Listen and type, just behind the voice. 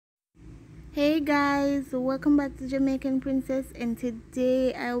Hey guys, welcome back to Jamaican Princess, and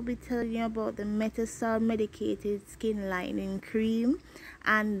today I will be telling you about the Metasol Medicated Skin Lightening Cream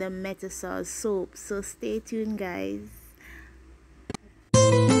and the Metasol Soap. So stay tuned guys.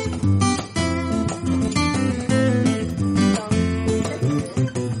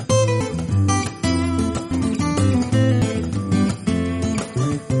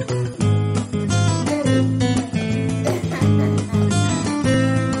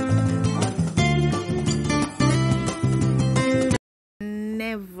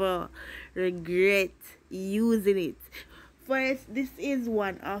 Never regret using it. First, this is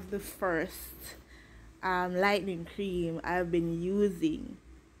one of the first lightening cream I've been using,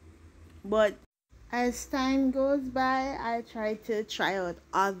 but as time goes by I try out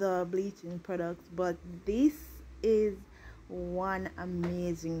other bleaching products, but this is one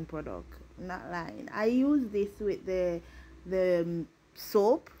amazing product, not lying. I use this with the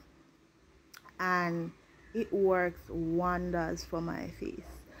soap and it works wonders for my face.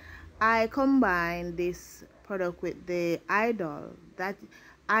 I combine this product with the Idol. That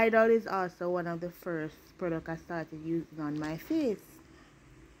Idol is also one of the first product I started using on my face.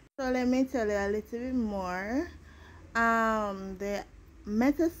 So let me tell you a little bit more. The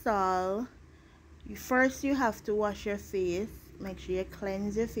Metasol, first you have to wash your face. Make sure you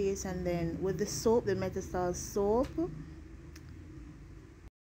cleanse your face, and then with the soap, the Metasol soap,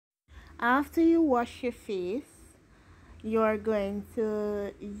 after you wash your face, you're going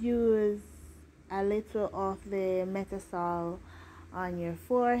to use a little of the Metasol on your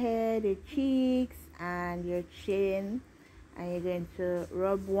forehead, your cheeks, and your chin, and you're going to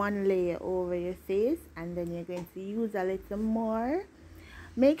rub one layer over your face, and then you're going to use a little more.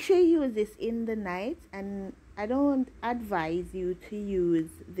 Make sure you use this in the night, and I don't advise you to use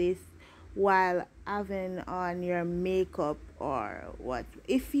this while having on your makeup or what.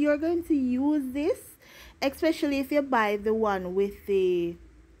 If you're going to use this, especially if you buy the one with the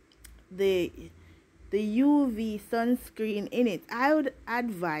UV sunscreen in it, I would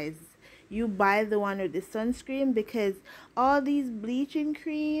advise you buy the one with the sunscreen, because all these bleaching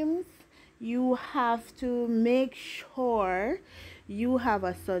creams, you have to make sure you have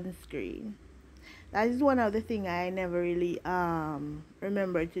a sunscreen. That is one of the things I never really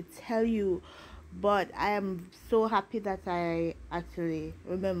remember to tell you, but I am so happy that I actually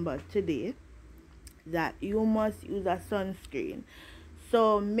remembered today that you must use a sunscreen.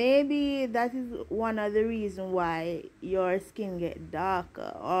 So maybe that is one of the reasons why your skin get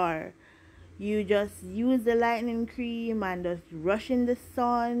darker, or you just use the lightening cream and just rush in the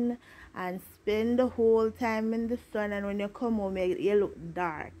sun and spend the whole time in the sun, and when you come home you look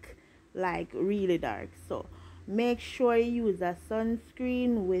dark, like really dark. So make sure you use a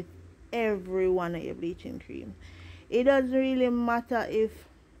sunscreen with every one of your bleaching cream. It doesn't really matter if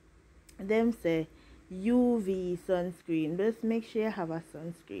them say UV sunscreen, just make sure you have a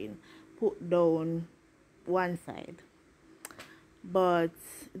sunscreen put down one side. But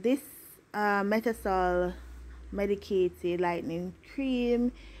this Metasol Medicated Lightening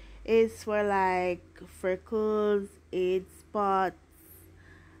Cream is for like freckles, age spots,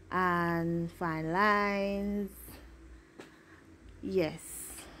 and fine lines. Yes.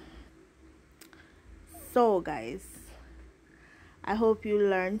 So guys, I hope you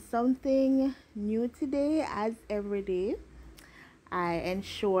learned something new today. As every day, I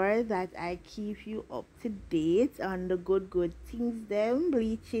ensure that I keep you up to date on the good things them,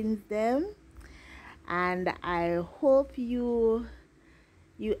 bleachings them, and I hope you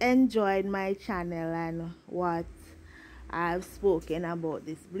enjoyed my channel and what I've spoken about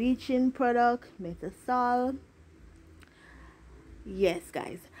this bleaching product, Metasol. Yes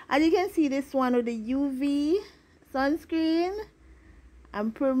guys, as you can see, this one with the UV sunscreen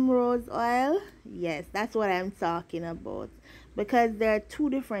and primrose oil, yes, that's what I'm talking about, because there are two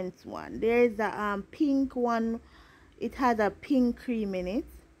different ones. There is a pink one, it has a pink cream in it,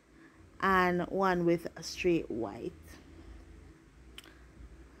 and one with a straight white.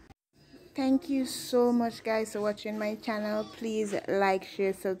 Thank you so much guys for watching my channel. Please like,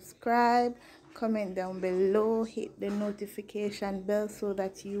 share, subscribe, comment down below, hit the notification bell so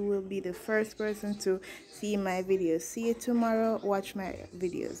that you will be the first person to see my videos. See you tomorrow. Watch my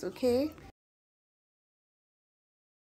videos, okay?